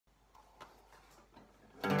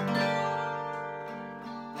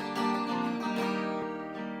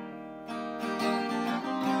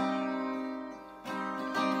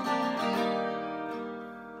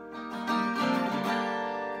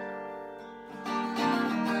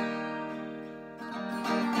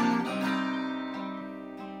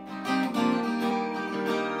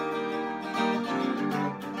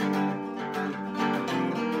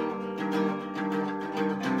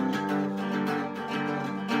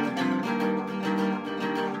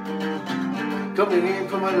Coming in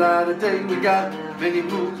from a light of day, we got many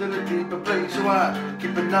moves in a deeper place. So I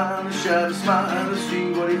keep an eye on the shadow, smile to see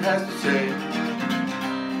what he has to say.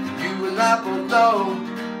 You and I both know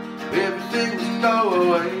everything must go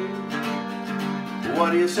away.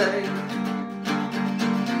 What do you say?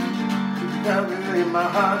 Down in my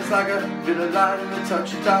heart, it's like a bit of light and a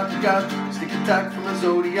touch of dark. You got stick attack from a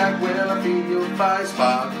zodiac. Well, I feel your fire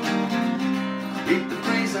spark. Beat the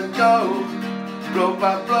breeze and go, blow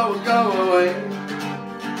by blow and go away.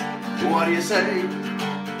 What do you say?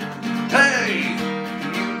 Hey,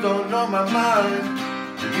 you don't know my mind,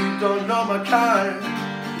 you don't know my kind.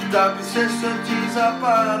 The dark necessities are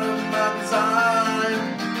part of my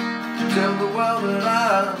design. Tell the world that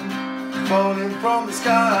I'm falling from the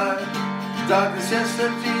sky. Dark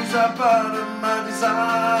necessities are part of my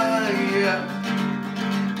design, yeah.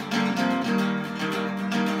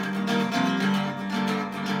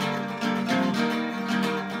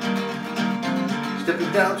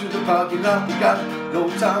 Stepping down to the parking lot, we got no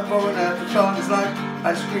time for an afterthought. It's like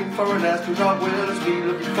ice cream for an astronaut. Well, it's me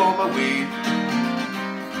looking for my weed.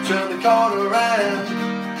 Turn the corner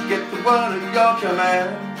and get the word of your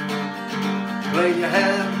command. Play your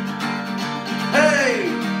hand. Hey,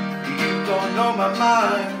 you don't know my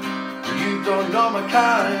mind, you don't know my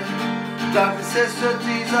kind. Dark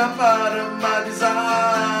necessities are part of my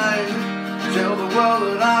design. Tell the world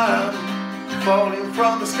that I'm falling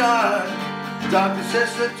from the sky. Dark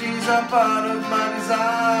necessities are part of my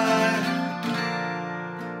design.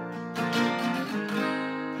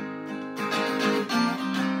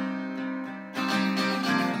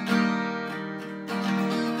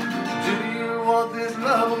 Do you want this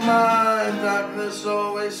love of mine? Darkness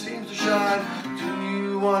always seems to shine. Do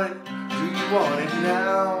you want it? Do you want it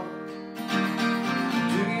now?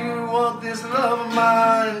 Do you want this love of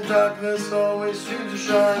mine? Darkness always seems to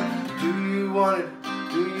shine. Do you want it?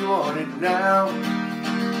 Do you want it now?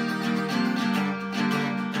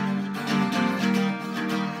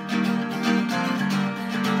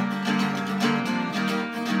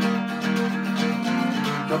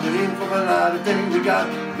 Coming in from a light of day, we got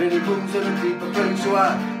many rooms in a deeper place. So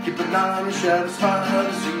I keep an eye on the shadow, smile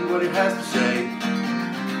to see what it has to say.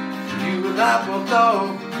 You and I both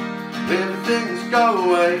know everything's go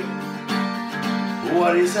away.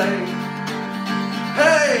 What do you say?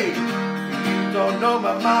 Hey, you don't know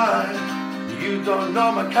my mind, you don't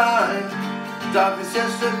know my kind. Dark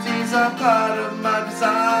necessities are part of my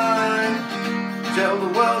design. Tell the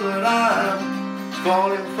world that I'm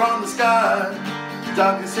falling from the sky.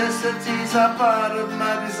 Dark necessities are part of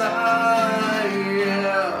my design,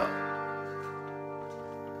 yeah.